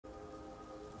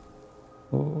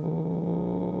Oh,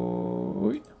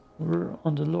 we're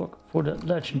on the look for the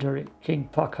legendary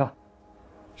Kingpaca.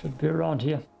 Should be around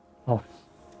here. Oh,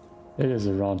 it is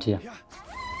around here.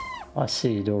 I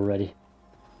see it already.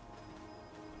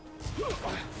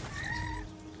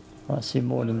 I see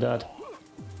more than that.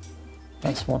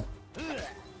 Nice one.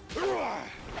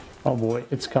 Oh boy,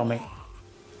 it's coming.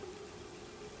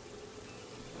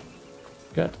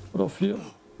 Get out of here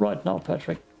right now,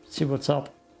 Patrick. See what's up.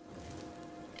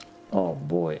 Oh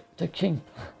boy, the king.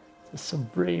 The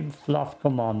supreme Fluff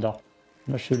commander. I'm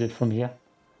gonna shoot it from here.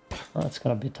 Oh, it's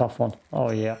gonna be a tough one.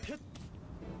 Oh yeah.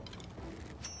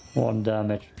 1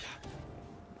 damage.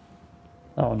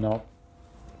 Oh no.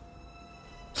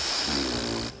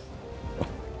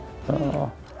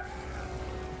 Oh.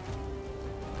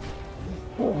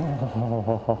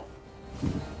 Oh.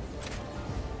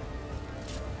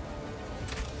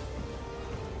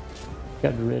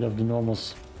 Get rid of the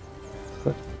normals.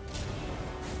 Good.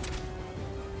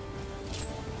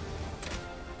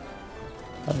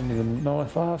 I don't even know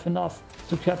if I have enough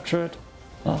to capture it.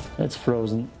 Oh, it's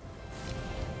frozen.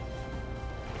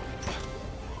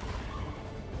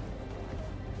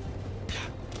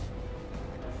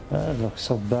 That looks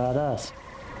so badass.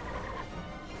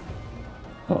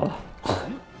 Oh,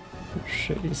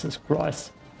 Jesus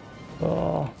Christ.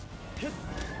 Oh.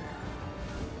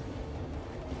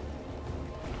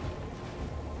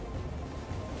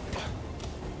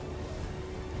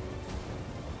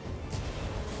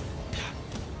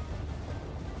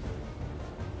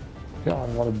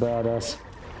 God, what a badass.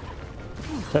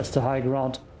 Test the high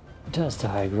ground. Test the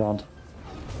high ground.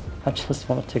 I just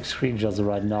want to take screenshots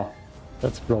right now.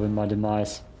 That's probably my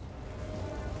demise.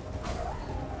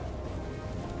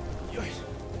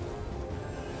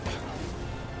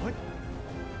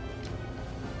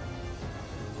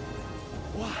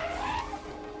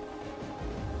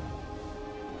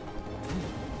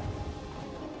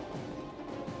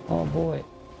 Oh boy.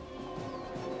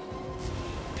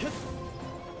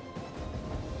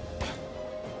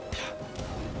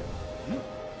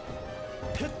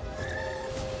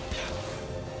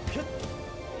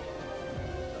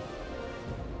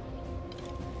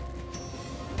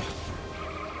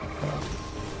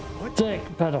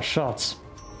 Take better shots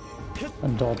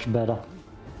and dodge better.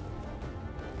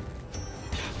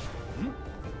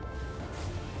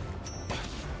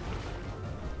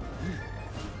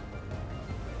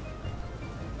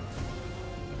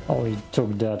 Oh, he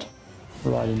took that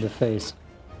right in the face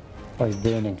by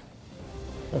burning.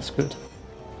 That's good.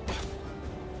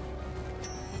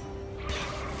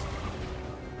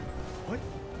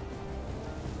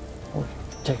 Oh,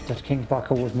 take that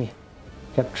Kingpaca with me.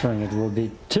 Capturing it will be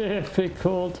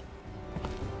difficult.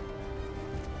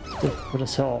 Difficult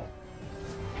as hell.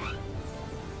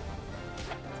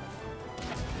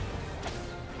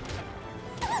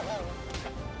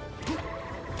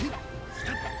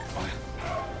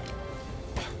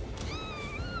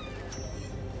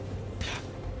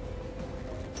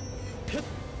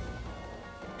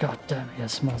 God damn, he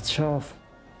has much health.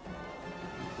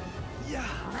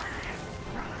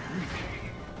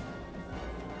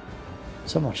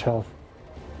 So much health.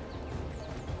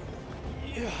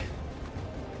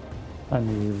 I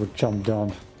knew he would jump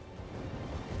down.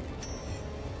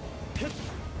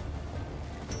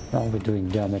 Now we're doing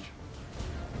damage.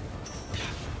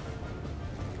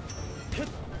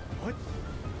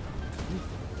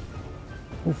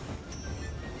 Oof.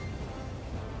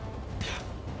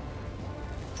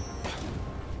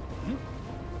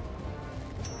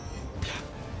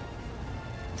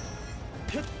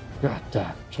 God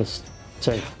damn, just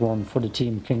take one for the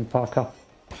team, Kingpaca.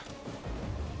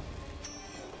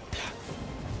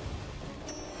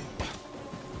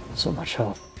 So much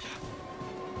health.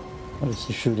 What is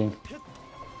he shooting?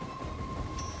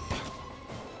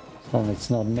 As long as it's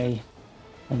not me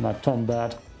and my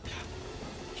combat.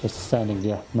 Just standing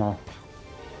there now.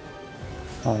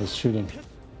 Oh, he's shooting.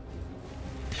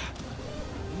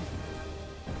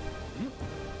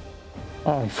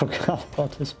 Oh, I forgot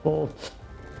about his ball.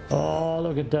 Oh,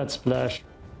 look at that splash.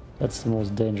 That's the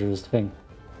most dangerous thing.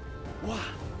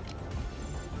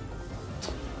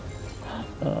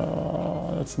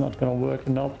 That's not gonna work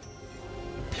enough.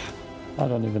 I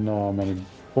don't even know how many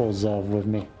balls I have with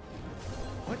me.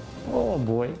 Oh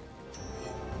boy.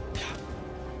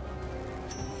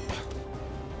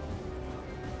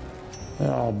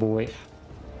 Oh boy.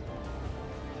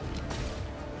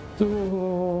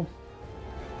 Oh.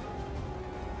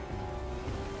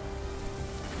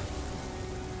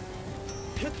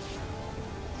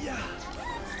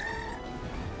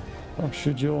 Don't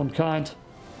shoot your own kind.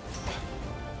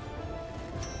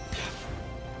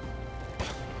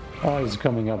 Oh, he's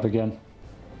coming up again.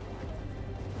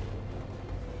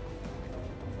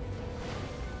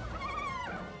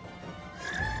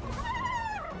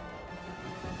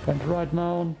 Went right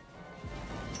down.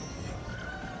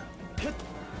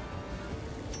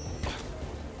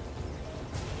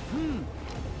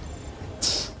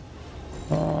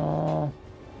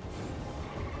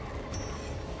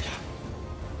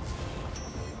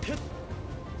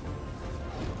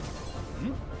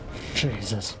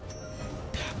 Jesus.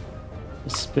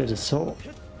 This speed is so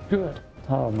good.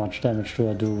 How much damage do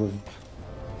I do with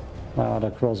my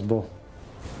other crossbow?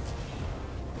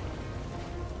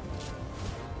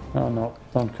 Oh no,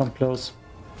 don't come close.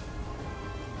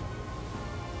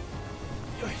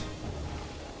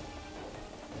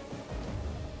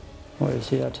 Where is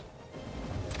he at?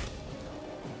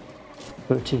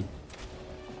 13.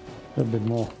 A little bit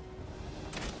more.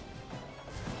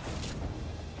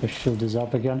 The shield is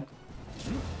up again.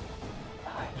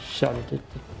 I shot it at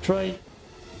the tray.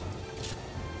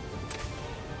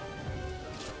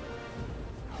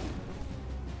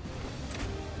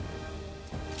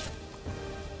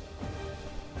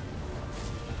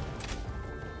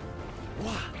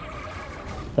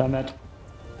 Damn it.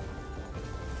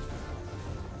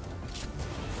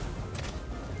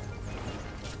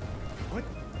 What?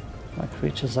 My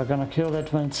creatures are gonna kill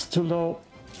it when it's too low.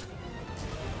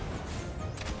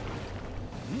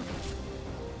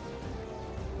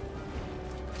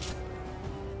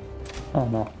 Oh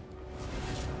no.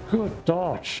 Good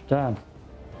dodge, damn.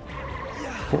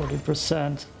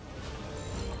 40%.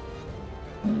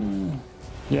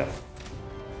 Yeah.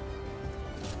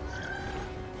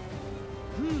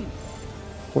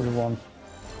 41.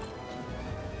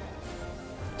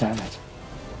 Damn it.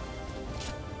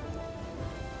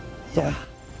 Don't.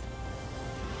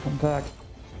 Come back.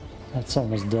 That's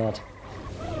almost dead.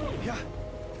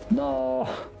 No!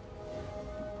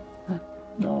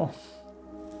 No.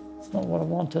 It's not what I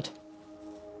wanted.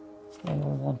 It's not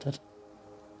what I wanted.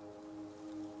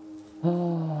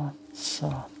 Oh,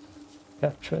 so.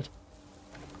 Capture it.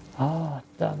 Ah,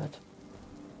 damn it.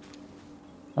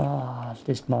 Ah, at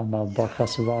least my bug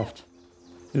has survived.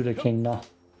 To the king now.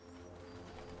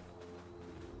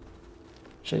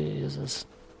 Jesus.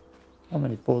 How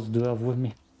many bows do I have with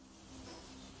me?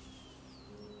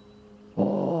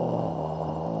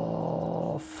 Oh,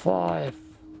 5.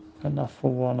 Enough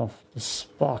for one of the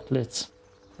sparklets.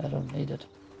 I don't need it.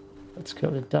 Let's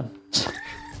kill it then.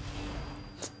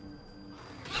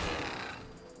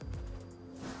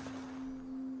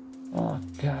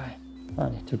 Okay. I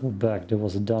need to go back. There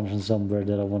was a dungeon somewhere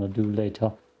that I want to do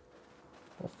later.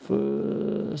 But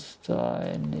first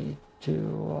I need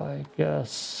to, I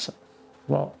guess,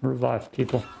 well, revive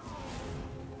people.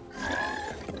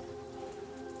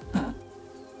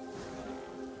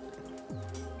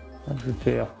 And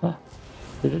repair. Huh?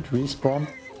 Did it respawn?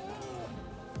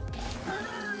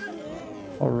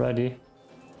 Already?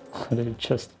 Or did it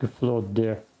just float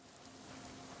there?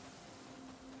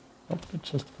 Oh, it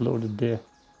just floated there.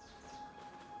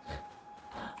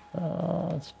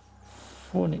 It's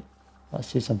funny. I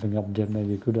see something up there,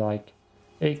 maybe a good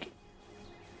egg.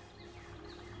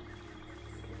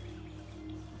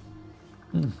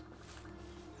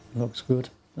 Looks good.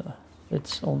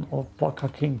 It's on Alpaca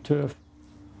King turf.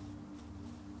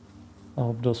 I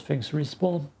hope those things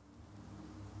respawn.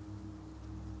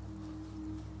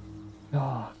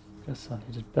 Ah, guess I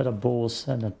needed better bows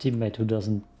and a teammate who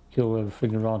doesn't kill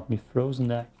everything around me frozen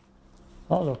there.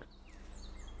 Oh look.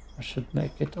 I should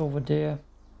make it over there.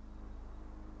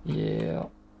 Yeah.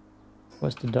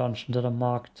 Where's the dungeon that I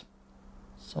marked?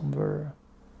 Somewhere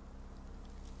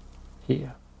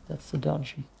here. That's the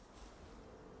dungeon.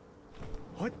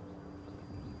 What?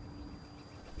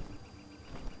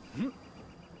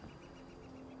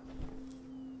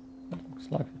 That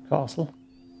looks like a castle.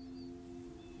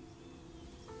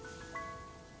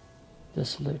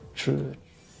 Desolate church.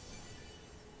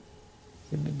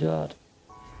 Give me that.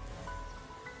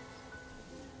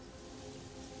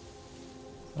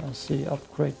 I see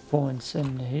upgrade points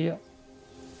in here.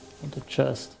 On the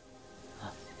chest.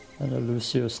 And a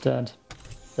Lucio stand.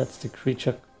 That's the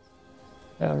creature.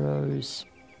 Arrows.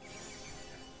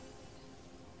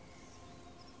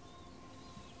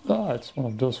 Ah, it's one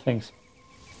of those things.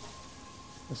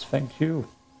 Yes, thank you.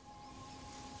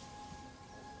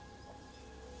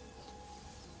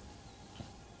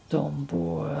 Dumb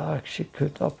boy, I actually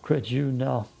could upgrade you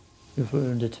now. You've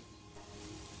earned it.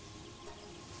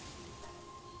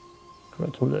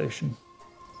 Congratulations.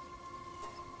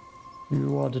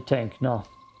 You are the tank now.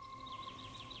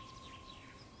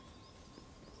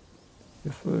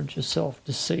 You've earned yourself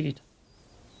the seed.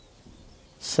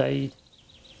 Seed.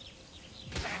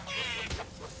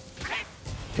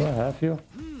 Do I have you?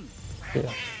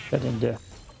 There, get in there.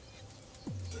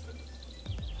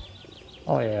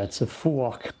 Oh yeah, it's a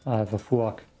fork. I have a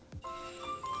fork.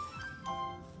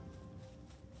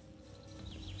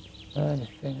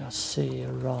 Anything I see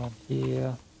around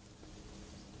here?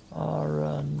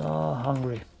 Are no,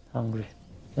 hungry.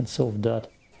 Can solve that.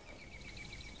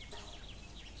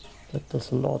 That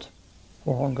does a lot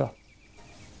for hunger.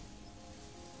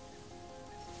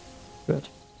 Good.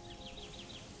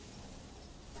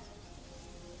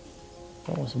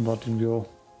 I was about to go.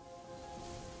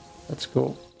 Let's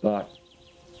go back.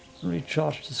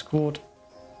 Recharge the squad.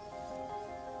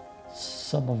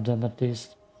 Some of them at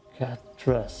least. Cat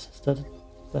dress. Is that a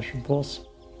special boss?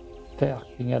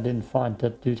 Fucking, I didn't find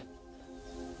that dude.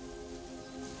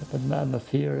 But the mammoth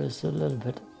here is a little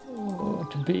bit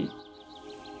to be.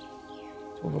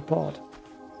 It's overpowered.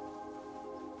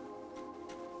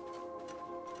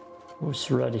 Who's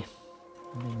ready?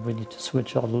 I mean, we need to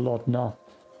switch out a lot now.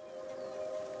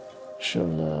 So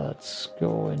let's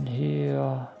go in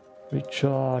here.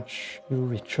 Recharge. You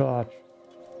recharge.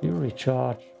 You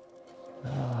recharge.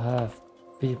 I have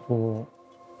people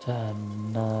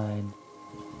 10, 9,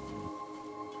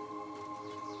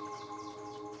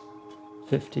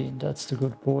 15. That's the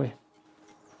good boy.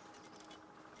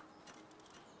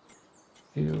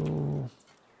 You.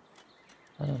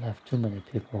 I don't have too many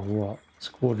people who are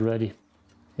squad ready.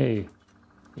 Hey,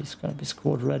 he's gonna be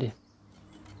squad ready.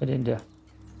 Get in there.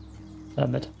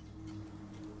 Damn it.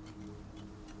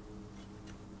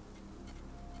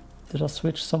 Did I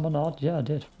switch someone out? Yeah, I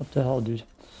did. What the hell, dude?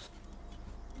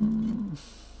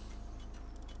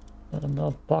 Let him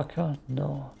not Baka?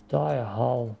 No. Dire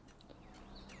Hull.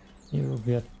 You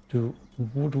get to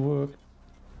woodwork.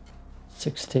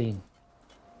 16.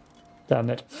 Damn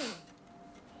it.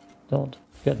 Don't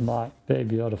get my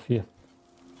baby out of here.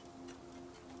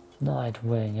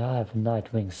 Nightwing. I have a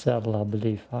Nightwing saddle, I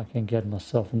believe. I can get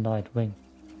myself a Nightwing.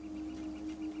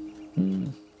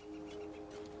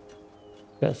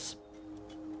 Yes.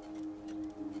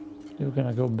 You're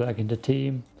gonna go back in the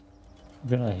team.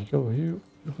 You're gonna go here.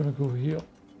 You're gonna go here.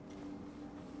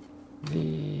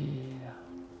 The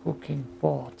cooking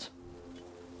pot.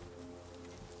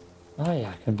 Oh yeah,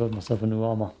 I can build myself a new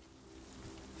armor.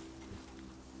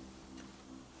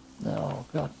 No,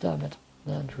 god damn it.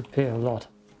 And repair a lot.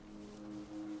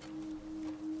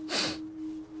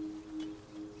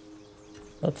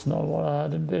 That's not what I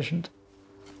had envisioned.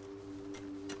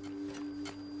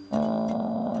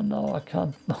 Oh no, I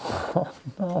can't. Oh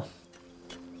no.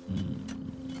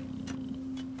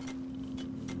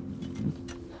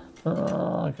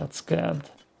 Oh, I got scammed.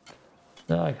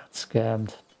 No, I got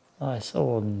scammed. Nice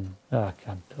organ. I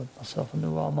can't build myself a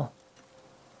new armor.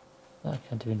 I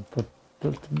can't even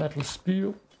build the metal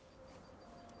spear.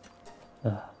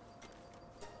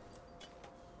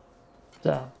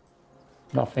 Damn.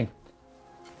 Nothing.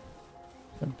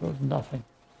 Can build nothing.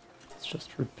 It's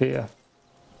just repair.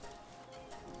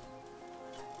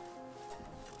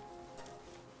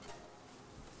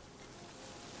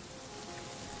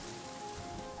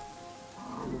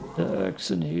 The eggs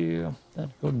in here. That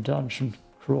good dungeon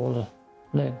crawler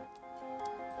lane.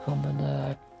 Common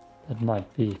egg. That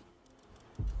might be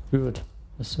good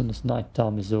as soon as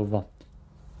nighttime is over.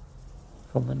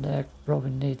 Common egg probably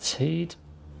needs heat.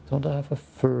 Don't I have a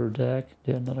third egg?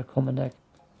 There's another common egg.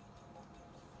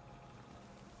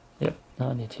 Yep,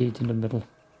 I need heat in the middle.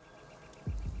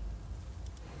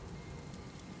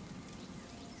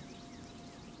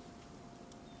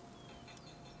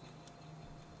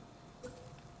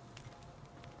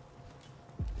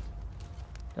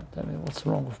 God damn it, what's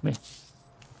wrong with me?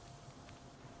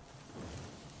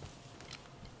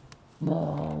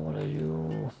 Oh, what are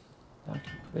you? I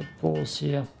can create balls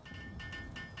here.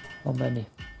 How many?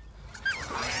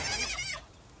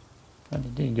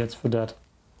 And he gets for that.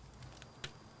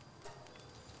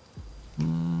 I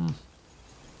need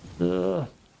to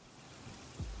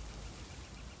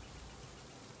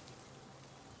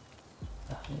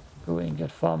go and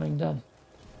get farming done.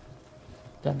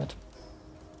 Damn it.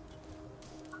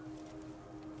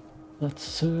 Let's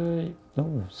see.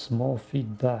 Oh, small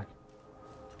feedback.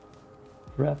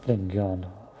 Grappling gun.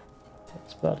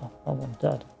 That's better. I want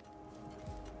that.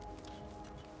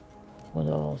 What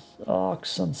else?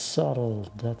 Oxen saddle.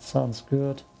 That sounds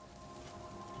good.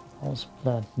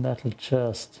 Houseplant metal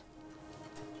chest.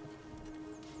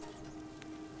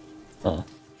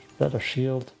 Better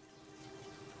shield.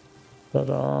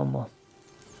 Better armor.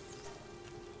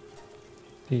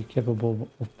 Be capable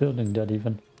of building that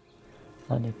even.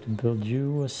 I need to build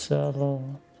you a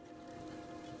saddle.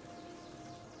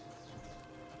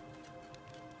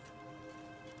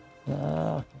 Okay.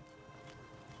 I'm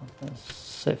gonna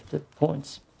save the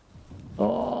points.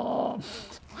 Oh!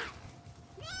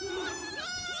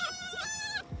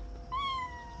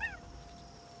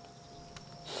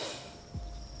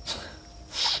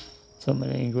 So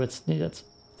many ingots needed.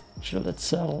 Chill it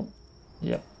settle.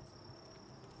 Yep.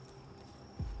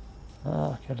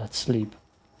 Okay, let's sleep.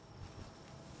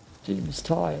 Team is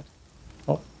tired.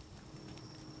 Oh.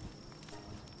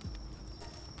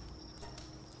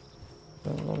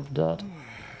 Got a lot of that.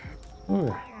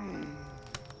 Ooh.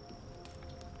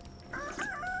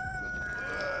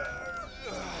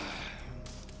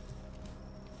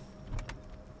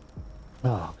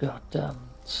 Oh, goddamn.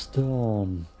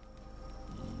 Stone.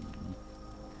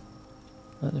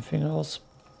 Anything else?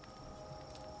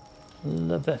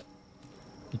 Leather.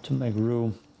 Need to make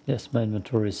room. Yes, my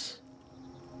inventory is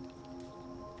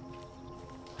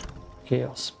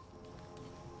chaos.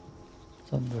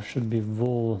 Somewhere should be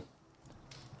wool,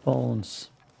 bones.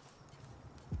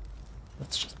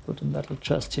 Let's just put a metal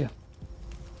chest here.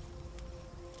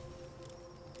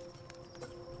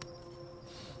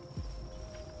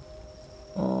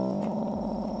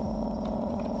 Oh,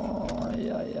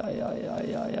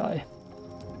 ay.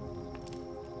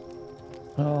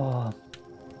 Oh,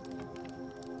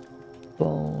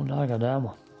 bone. I got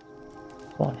ammo.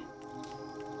 Funny.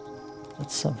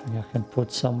 That's something I can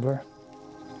put somewhere.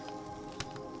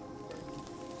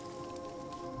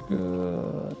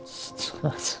 Good.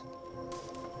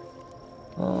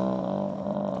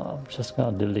 I'm just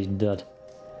gonna delete that.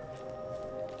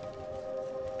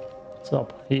 What's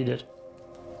up? Eat it.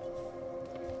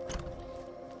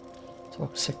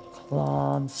 Toxic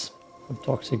plants.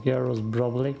 Toxic arrows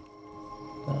probably.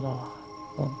 That are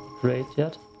not great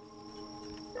yet.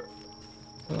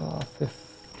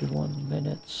 51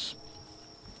 minutes.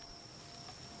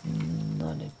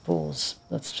 I need balls.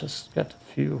 Let's just get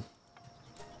a few.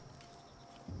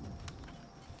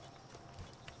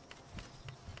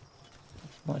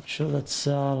 My chillet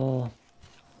saddle.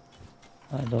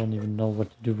 I don't even know what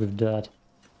to do with that.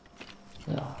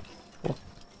 Yeah.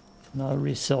 Can I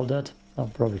resell that? I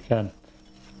probably can.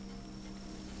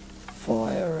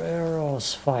 Fire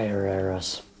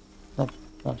arrows. Nope,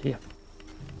 not here.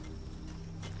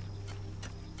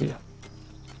 Here.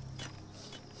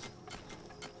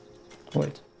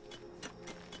 Wait.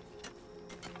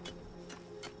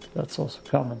 That's also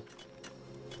common.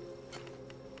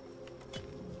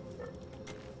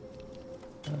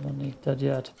 I don't need that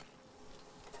yet.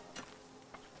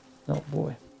 Oh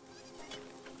boy.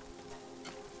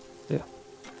 Yeah.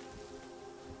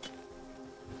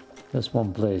 There's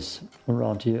one place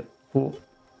around here. Or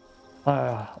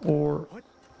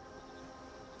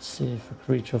see if a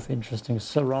creature of interesting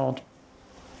is around.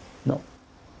 No.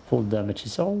 Full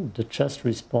damages. Oh, the chest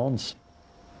respawns.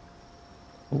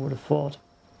 Who would have thought?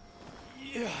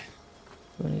 Yeah.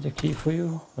 Do I need a key for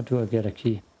you? Or do I get a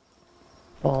key?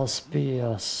 Pal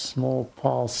spear, small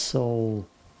pal soul.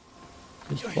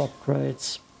 These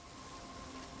upgrades.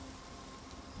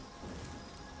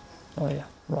 Oh yeah,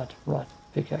 right.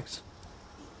 Pickaxe.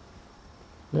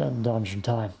 Then dungeon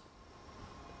time.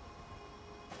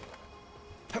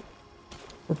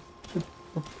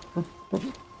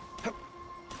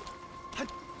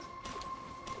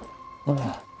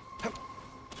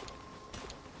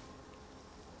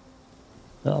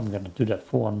 Now I'm gonna do that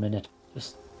for 1 minute.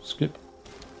 Just skip.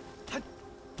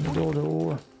 Go the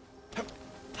ore.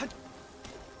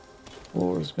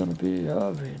 Ore is gonna be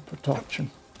heavy in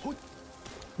production.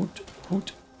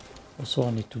 Hoot. Also,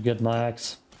 I need to get my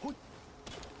axe. Oh,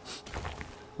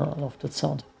 I love that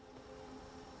sound.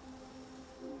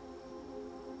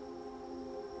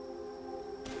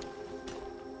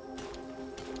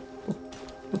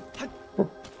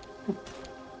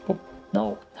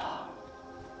 No.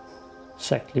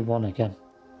 Exactly one again.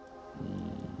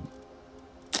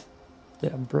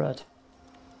 Damn bread.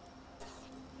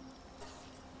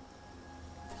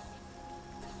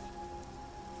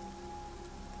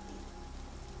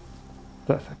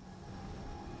 Perfect.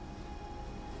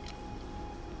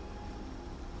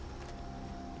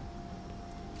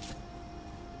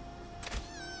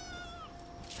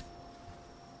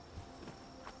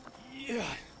 Yeah.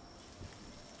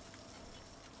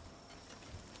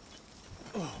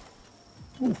 Oh.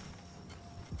 Oof.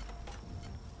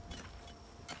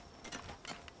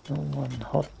 No one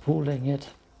hot pooling it.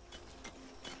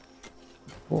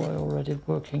 Boy, already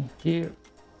working here.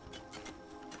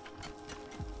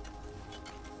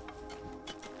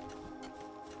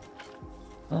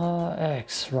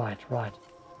 X, right.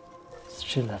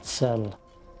 Still at cell.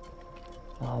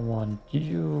 I want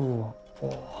you.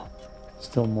 Oh,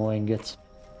 still more ingots.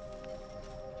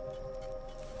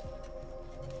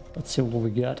 Let's see what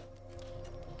we get.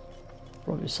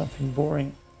 Probably something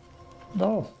boring.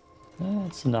 No,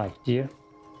 it's an idea.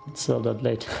 Let's sell that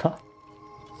later.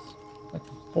 Like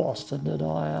a bastard that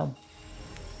I am.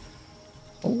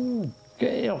 Oh,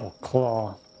 Gale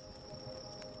claw.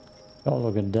 Oh,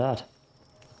 look at that.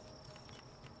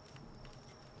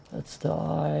 That's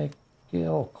the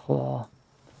Gale claw.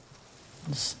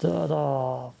 Instead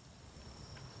of...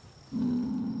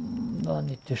 I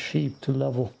need the sheep to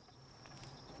level.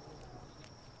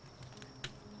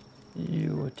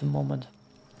 You at the moment.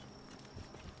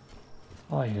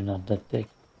 Oh, you're not that big.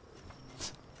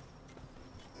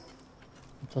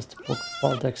 What does the book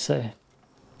Baldeck say?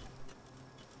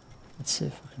 Let's see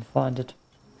if I can find it.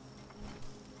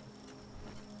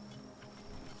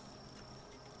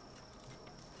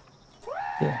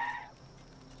 Yeah.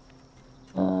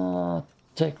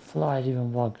 Take flight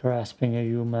even while grasping a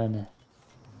human.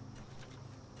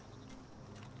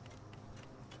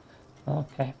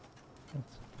 Okay.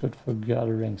 That's good for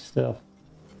gathering stuff.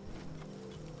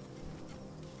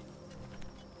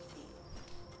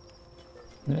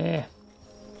 Yeah.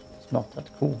 It's not that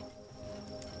cool.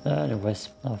 Anyways,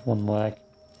 I have one more egg.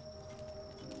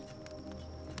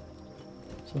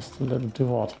 Just a little too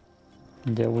hot.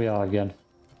 And there we are again.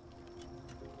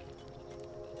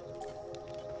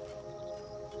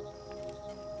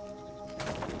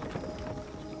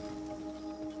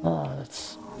 Ah,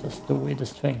 that's just the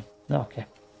weirdest thing. Okay.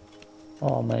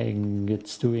 Oh man,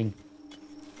 it's doing.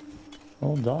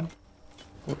 All done.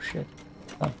 Oh shit.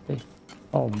 Can't be.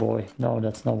 Oh boy, no,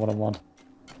 that's not what I want.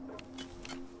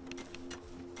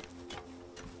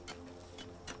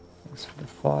 Thanks for the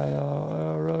fire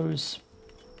arrows.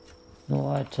 No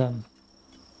item.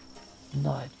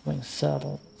 Nightwing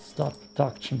saddle. Start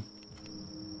production.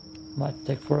 Might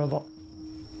take forever.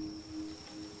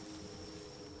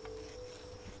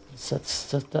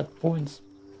 That's at that point.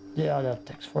 Yeah, that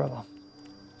takes forever.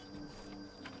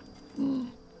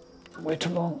 Way too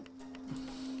long.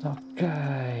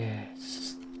 Okay.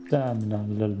 Stamina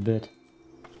a little bit.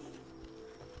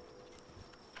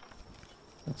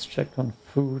 Let's check on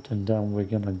food and then we're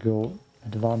gonna go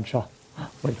adventure.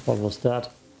 Wait, what was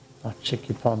that? Ah,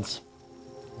 Chicky Pants.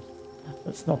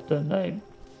 That's not their name.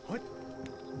 What?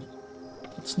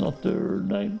 That's not their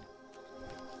name.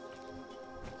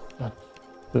 That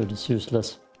bird is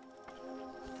useless.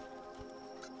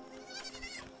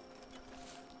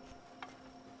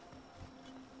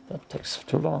 That takes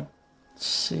too long. Let's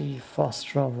see, fast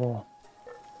travel.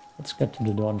 Let's get to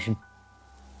the dungeon.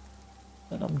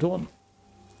 And I'm done.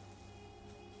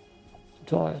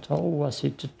 Tired. Oh, I see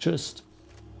the chest.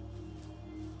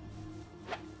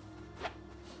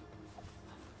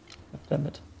 Damn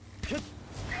it.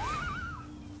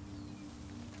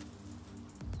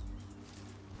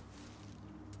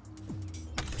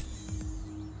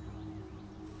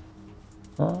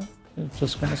 Huh? You're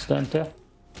just gonna stand there?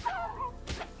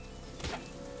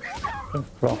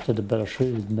 I've crafted a better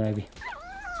shield, maybe.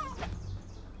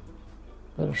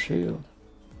 Better shield.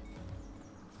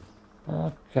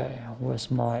 Okay, where's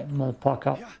my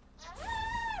alpaca?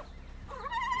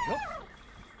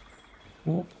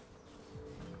 Whoop.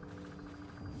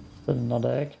 Still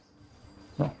another egg?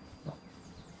 No, no.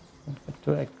 Don't get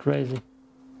too egg crazy.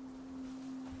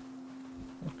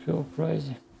 Go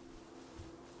crazy.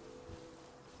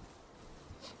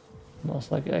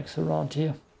 Smells like eggs around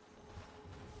here.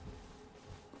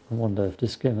 I wonder if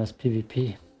this game has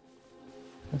PvP.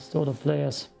 Let's do the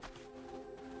players.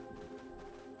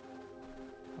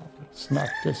 Snap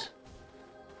this.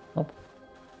 Up.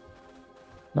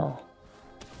 No.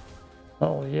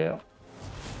 Oh yeah.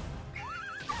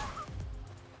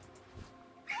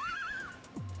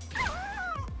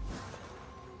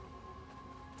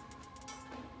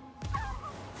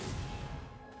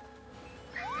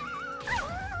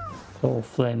 So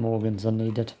flame organs are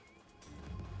needed.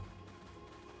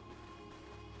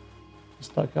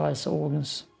 Just like ice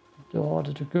organs, they're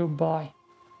harder to go by.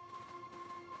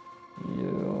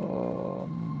 Yeah.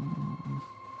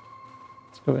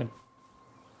 Let's go in.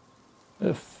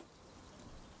 If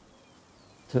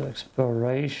to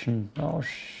exploration. Oh,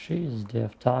 jeez, they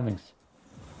have timings.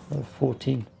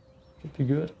 14 should be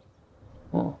good.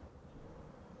 Oh.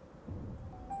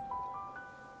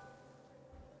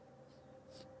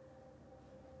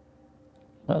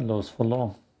 That goes for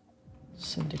long.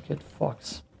 Syndicate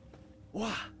Fox.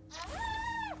 Wow.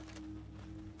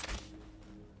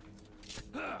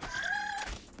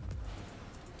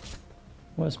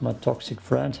 Where's my toxic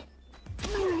friend?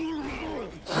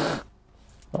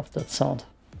 Love that sound.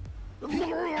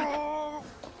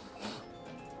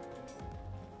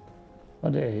 Oh,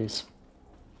 there he is.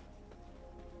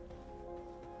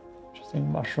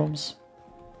 Interesting mushrooms.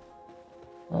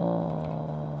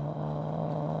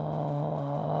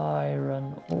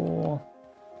 Iron ore.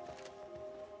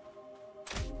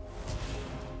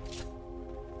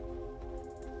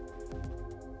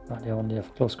 Oh, they they only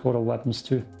have close quarter weapons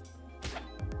too.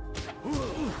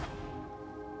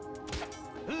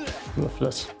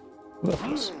 Worthless.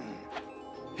 Worthless.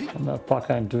 And that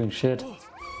Paca ain't doing shit.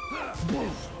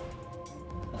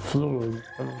 Fluid.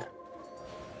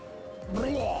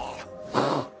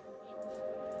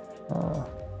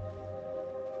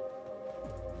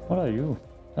 What are you?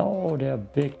 Oh, they're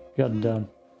big, goddamn.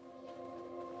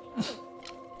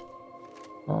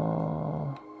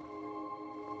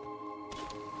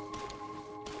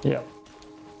 Yeah.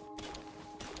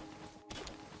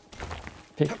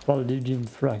 Pick palladium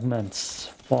fragments,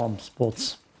 farm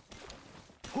spots.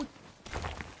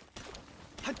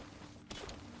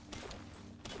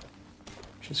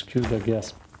 Which is cute, I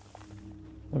guess.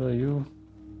 What are you?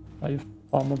 Are you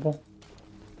farmable?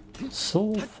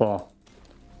 Sulfur.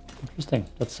 Interesting.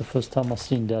 That's the first time I've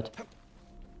seen that. It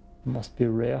must be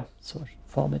rare, so I should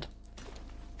farm it.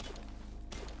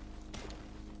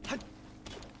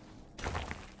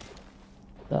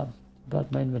 Damn,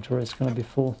 but my inventory is gonna be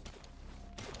full.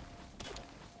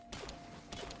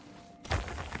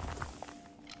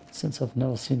 Since I've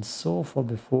never seen sulfur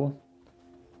before,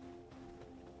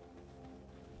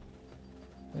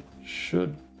 it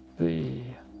should be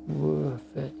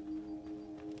worth it.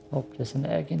 Oh, there's an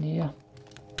egg in here.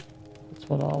 That's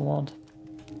what I want.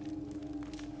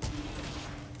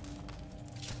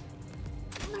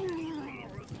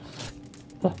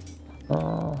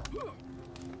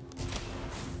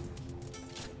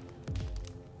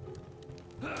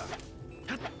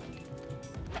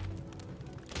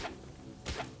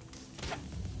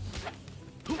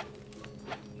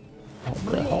 What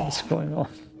the hell is going on?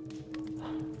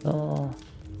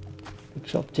 Good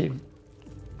job, team.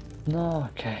 No,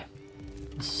 okay.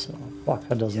 So,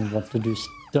 Paca doesn't want to do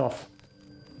stuff.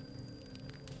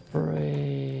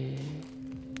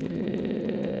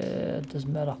 It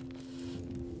doesn't matter.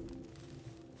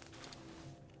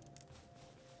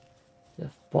 They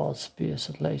have ball spears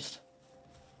at least.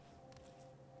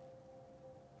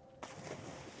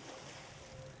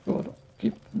 Gotta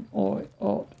keep an eye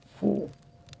out for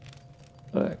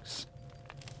eggs.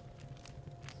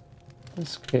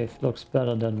 This cave looks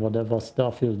better than whatever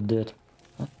Starfield did.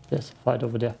 Oh, there's a fight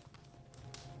over there.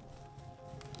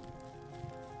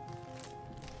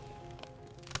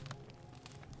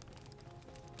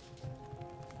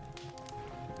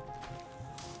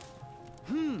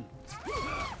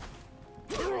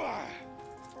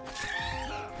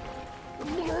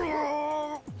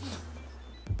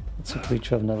 It's a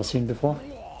creature I've never seen before.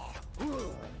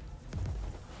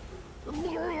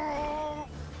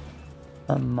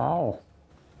 A Mao.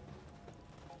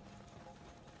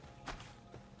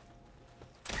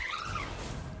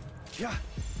 Yeah.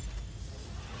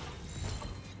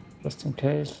 Just in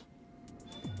case.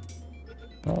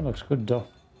 Oh, looks good though.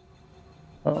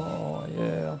 Oh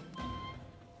yeah.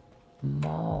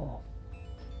 Mao.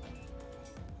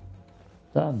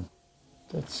 Damn.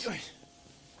 That's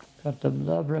got the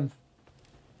labyrinth.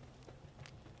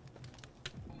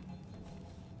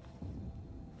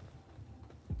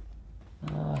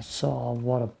 I saw a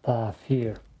water path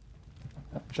here.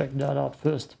 I'll check that out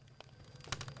first.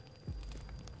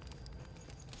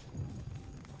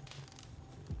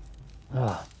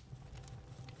 Ah.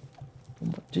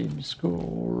 My team is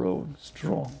going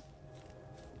strong.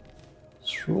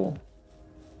 Strong.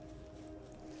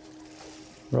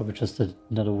 Probably just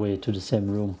another way to the same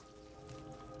room.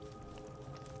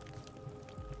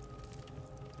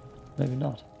 Maybe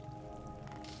not.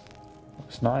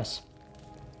 Looks nice.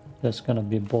 There's gonna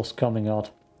be a boss coming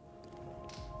out.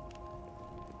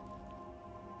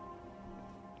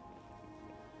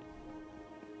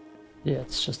 Yeah,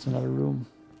 it's just another room.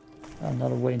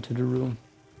 Another way into the room.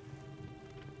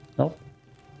 Nope.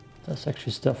 There's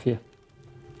actually stuff here.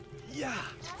 Yeah.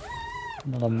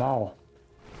 Another Mao.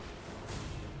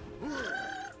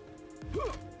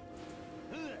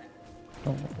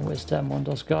 Don't want to waste time on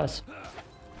those guys.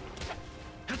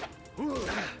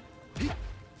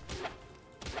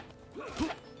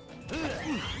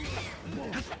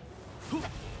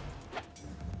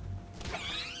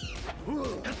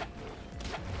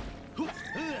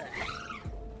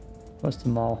 Where's the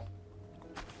Mao?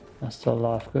 I'm still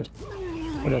alive, good.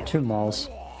 Oh, there are two Maos.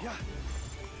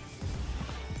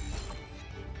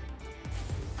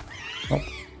 Nope.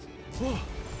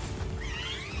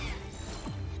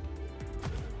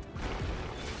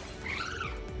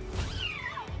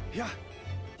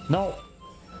 No!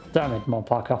 Damn it,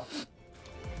 Kingpaca.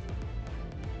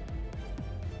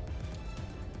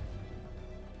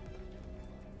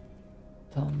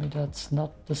 Tell me that's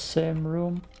not the same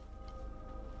room.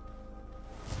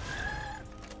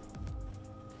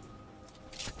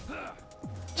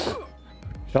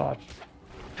 Charge.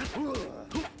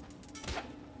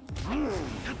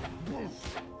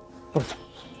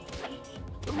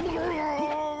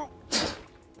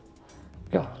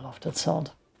 God, I love that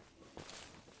sound.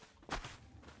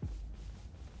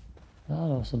 That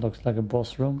also looks like a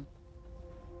boss room.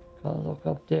 Gotta look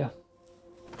up there.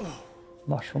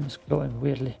 Mushroom is glowing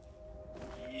weirdly.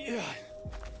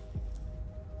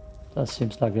 That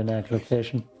seems like an egg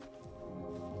location.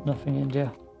 Nothing in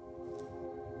there.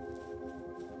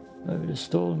 Maybe they've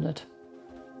stolen it.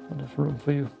 Don't have room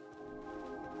for you.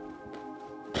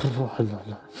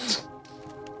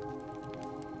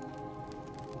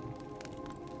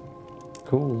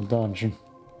 Cool dungeon.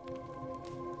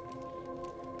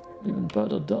 Even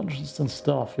better dungeons than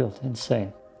Starfield.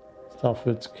 Insane.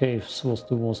 Starfield's caves was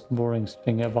the most boring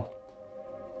thing ever.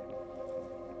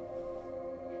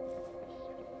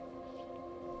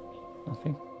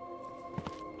 Nothing.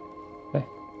 Okay.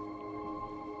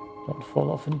 Don't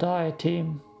fall off and die,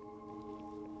 team.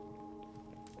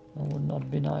 That would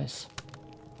not be nice.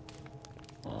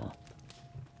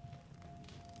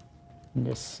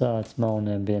 Yes, it's my own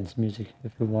ambience music,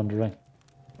 if you're wondering.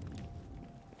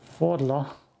 Fordler.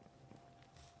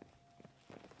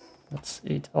 Let's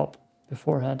eat up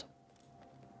beforehand.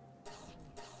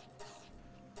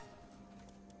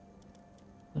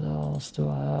 What else do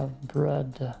I have?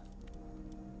 Bread.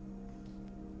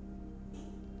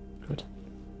 Good.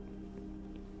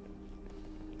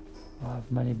 I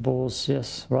have many balls,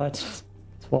 yes, right?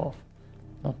 12.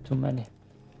 Not too many.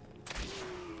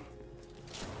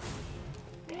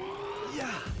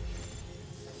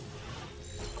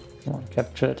 Come on,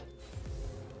 capture it.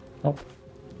 Nope.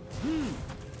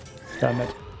 Damn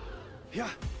it.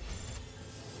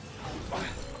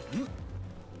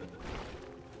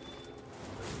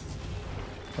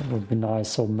 That would be nice.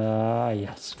 So,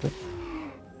 yes, good.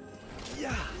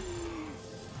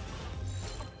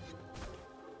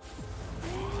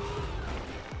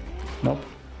 Nope.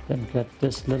 Didn't get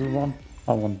this little one.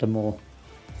 I want them all.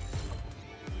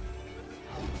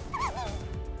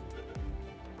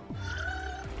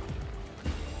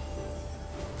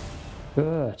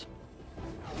 Good.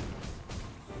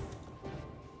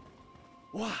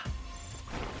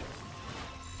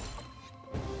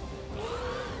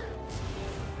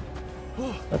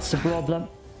 That's the problem.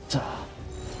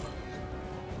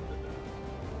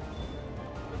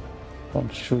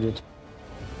 Don't shoot it.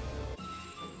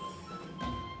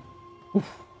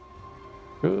 Oof.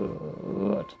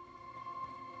 Good.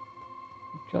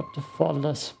 Got the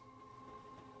faultless.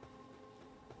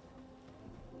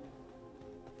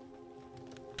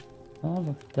 Oh,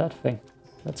 look at that thing.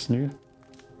 That's new.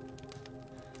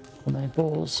 How many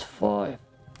balls? 5.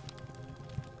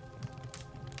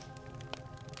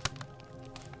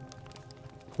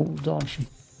 Cool dungeon.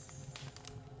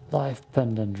 Life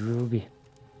pendant ruby.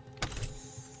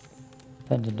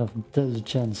 Pendant of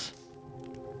diligence.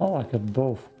 Oh, I got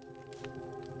both.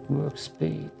 Work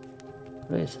speed.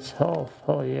 Raises health.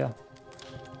 Hell yeah.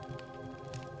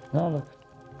 Now look.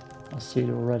 I see it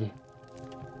already.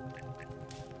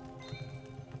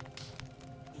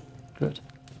 Good.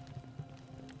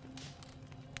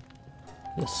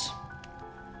 Yes.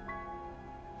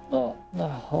 Oh,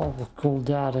 no, the cool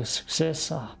data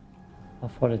success. I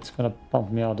thought it's gonna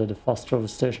pump me out of the fast travel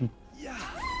station.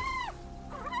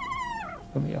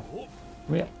 Come here.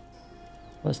 Come here.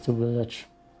 Where's the village?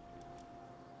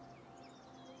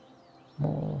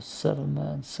 More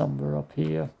settlement somewhere up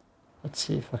here. Let's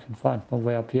see if I can find my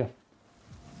way up here.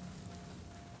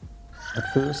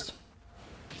 At first.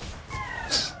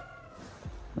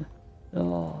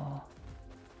 Oh.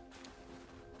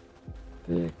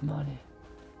 Big money.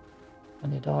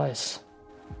 And it dies.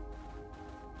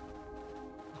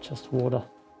 Just water.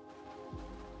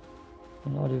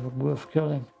 Not even worth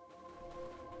killing.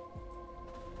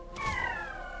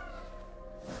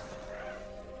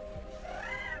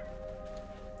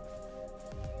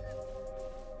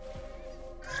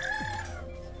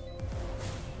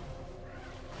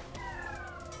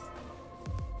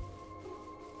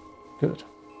 Good.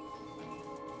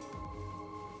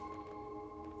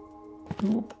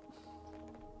 Nope.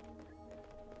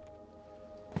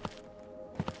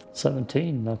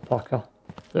 17, alpaca.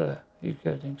 There, you're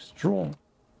getting strong.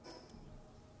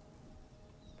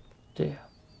 There.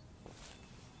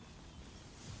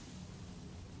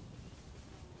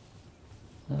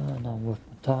 Not worth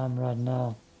my time right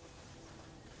now.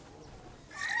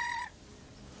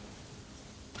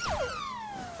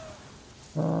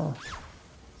 Oh.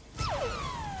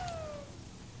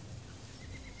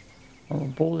 I'm a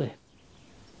bully.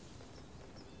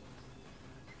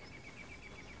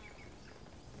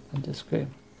 In this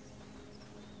game.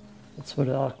 That's where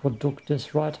the aqueduct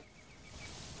is, right?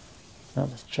 Now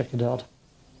let's check it out.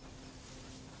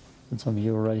 Since I'm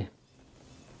here already.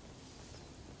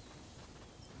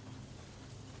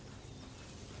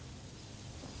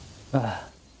 Ah.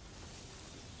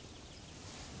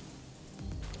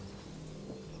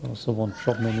 Also won't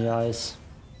drop me in the eyes.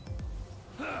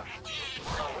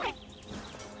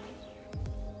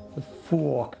 The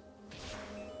fork.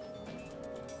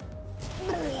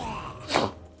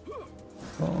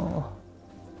 Oh.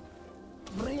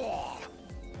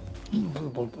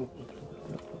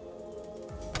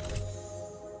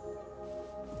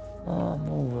 I'm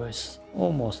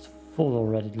almost full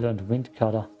already. Learned wind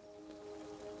cutter.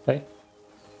 Okay.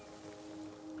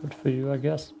 Good for you, I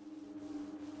guess.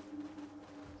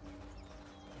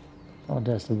 Oh,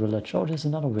 there's the village. Oh, there's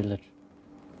another village.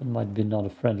 It might be not a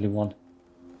friendly one.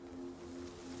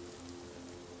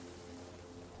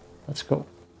 Let's go.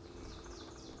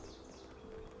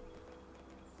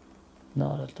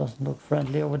 No, that doesn't look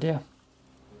friendly over there.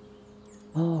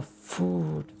 Oh,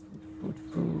 food.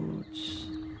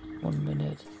 1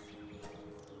 minute.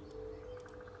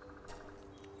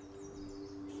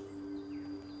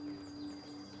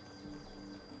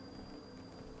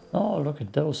 Oh, look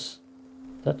at those.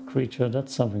 That creature,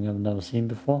 that's something I've never seen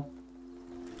before.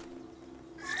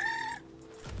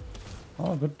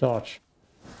 Oh, good dodge.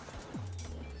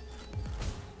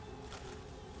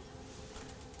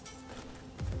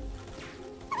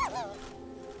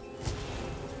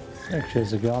 Actually,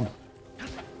 it's a gun.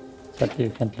 Sadly,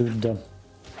 you can't loot them.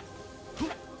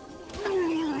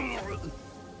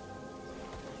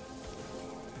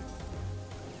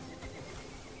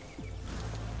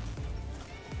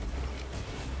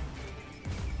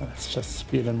 Let's just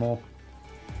speed them all.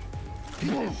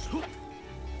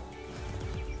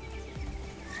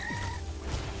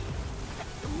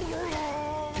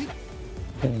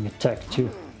 Getting attacked too.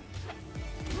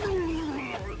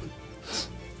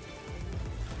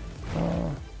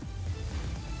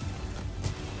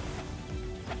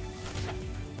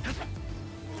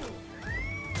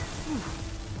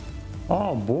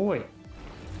 Oh boy!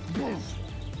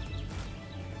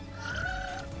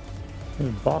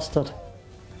 You bastard!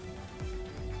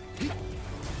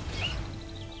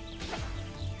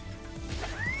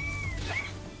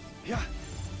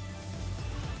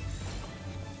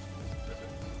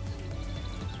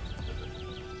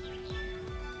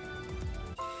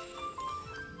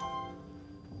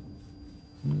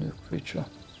 New creature.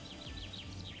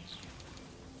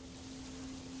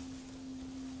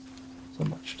 So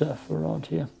much stuff around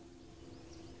here.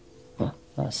 Huh,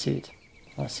 I see it.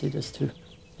 I see this too.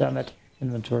 Damn it.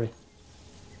 Inventory.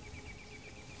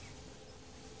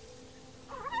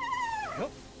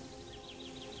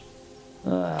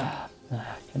 I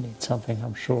can eat something,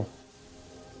 I'm sure.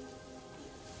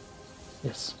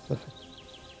 Yes, perfect.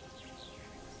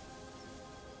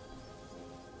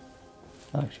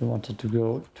 I actually wanted to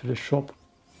go to the shop.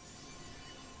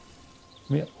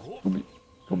 Come here.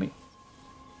 Come here.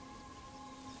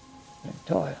 I'm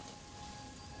tired.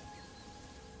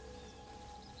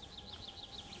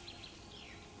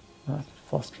 I could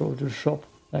fast roll to the shop.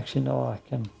 Actually, no, I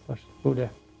can go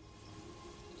there.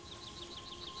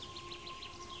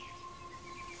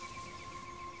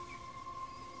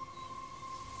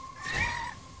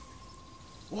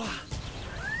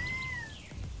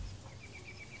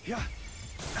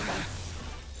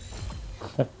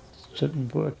 That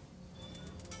shouldn't work.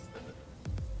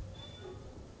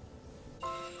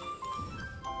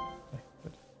 Okay,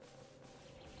 good.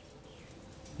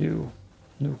 You,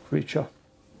 new creature.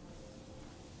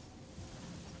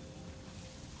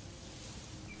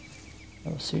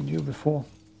 Never seen you before.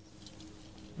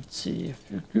 Let's see if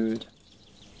you're good.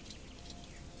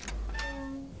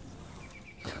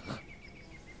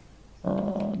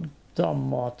 Oh, dumb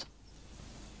mod.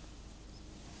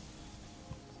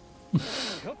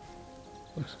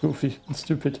 Looks goofy and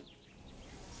stupid.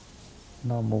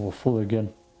 Now I'm over full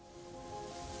again.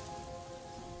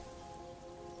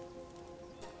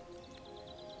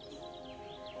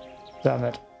 Damn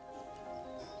it.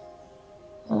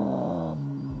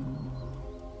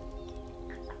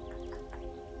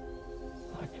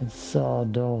 I can sell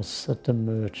those at the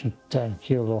merchant. 10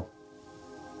 kilo.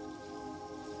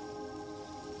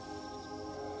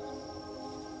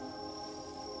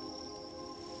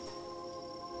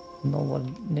 No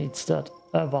one needs that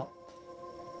ever.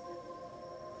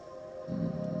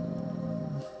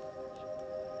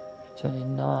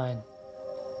 29.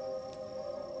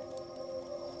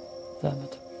 Damn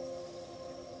it.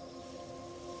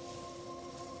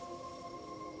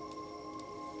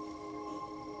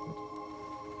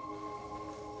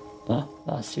 Ah,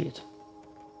 I see it.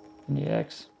 In the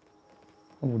X.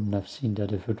 I wouldn't have seen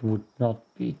that if it would not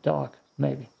be dark.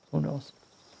 Maybe. Who knows?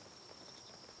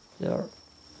 They're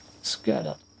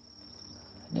scattered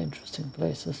in interesting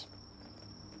places.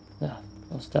 Yeah,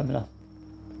 no stamina.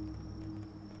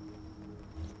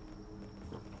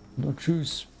 No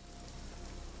juice.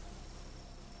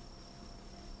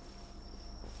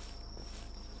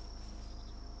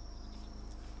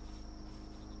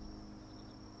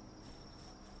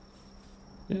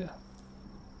 Yeah.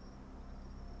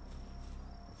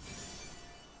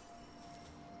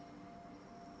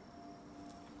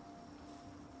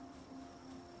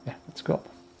 Yeah, let's go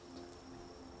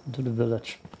into the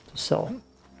village to sell.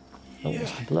 That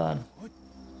was the plan.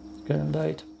 It's getting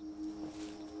late.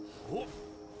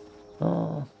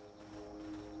 Oh,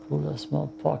 cooler small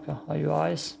Parker. Are you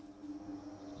ice?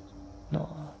 No,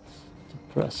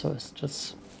 the depressor is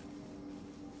just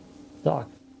dark,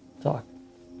 dark.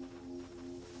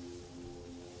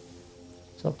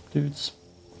 What's up, dudes?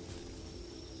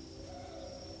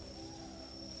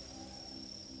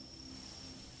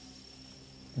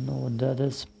 You know what that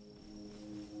is?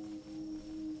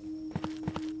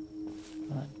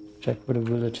 Right, check where the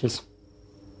village is.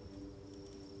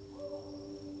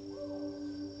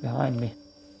 Behind me.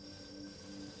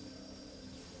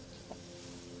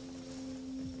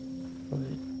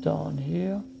 Probably down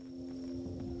here.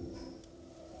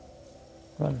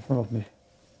 Right in front of me.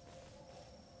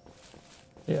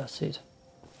 Yeah, I see it.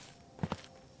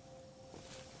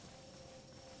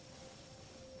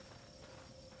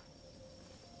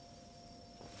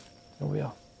 Here we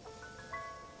are.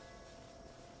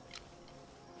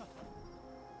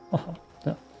 Oh,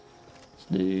 yeah.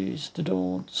 Please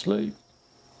don't sleep.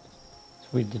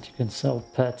 Sweet that you can sell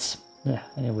pets. Yeah,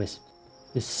 anyways.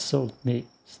 This sold me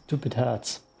stupid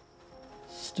hats.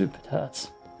 Stupid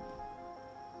hats.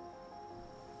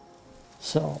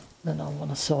 So, then I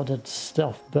want to sell that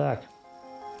stuff back.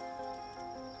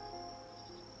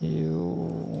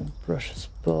 You precious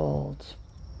bolt.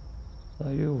 So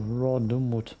you raw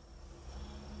Dumut.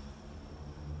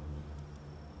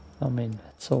 I mean,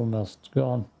 it's almost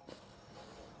gone.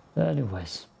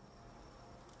 Anyways.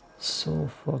 So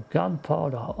for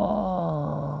gunpowder.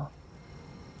 Ah.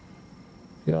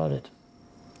 Got it.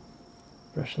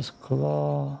 Precious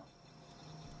claw.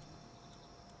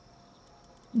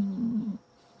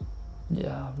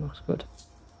 Yeah, looks good.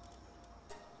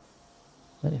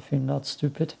 Anything not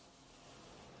stupid?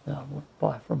 Yeah, I would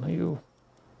buy from you.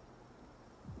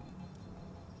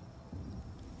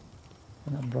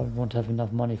 And I probably won't have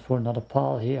enough money for another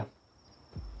pal here.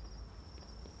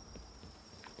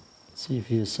 Let's see if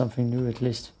he has something new at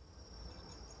least.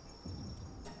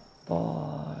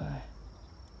 Buy.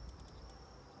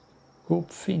 Goop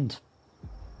Fiend.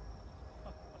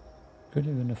 Could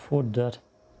even afford that.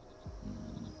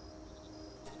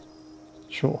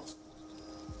 Sure.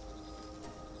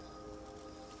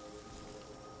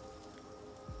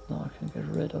 Now I can get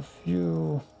rid of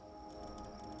you.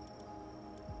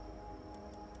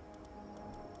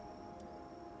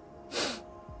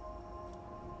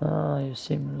 Ah, you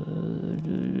seem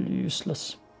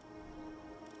useless.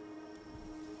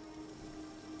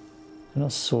 Can I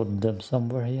sort them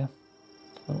somewhere here?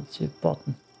 I don't see a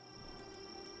button.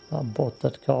 I bought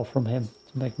that cow from him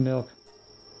to make milk.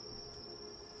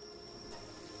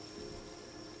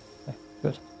 Okay,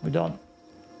 good, we're done.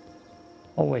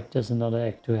 Oh wait, there's another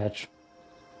egg to hatch.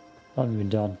 Then we're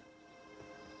done.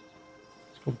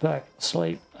 Let's go back,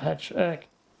 sleep, hatch egg.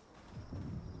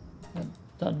 And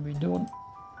then we're done.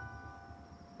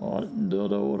 Oh, I need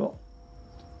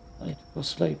to go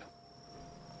sleep.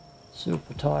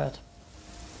 Super tired.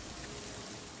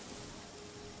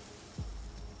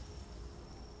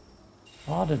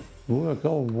 Hard work.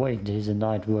 Oh wait, there's a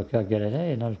night work. I get it.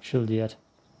 Hey, not chilled yet.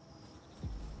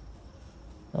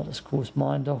 Not as cool as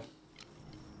mine though.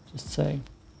 Just saying.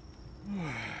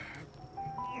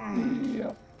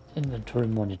 Yeah. Inventory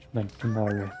management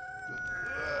tomorrow.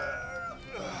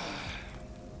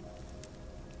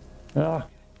 Yeah.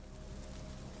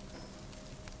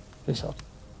 Peace out.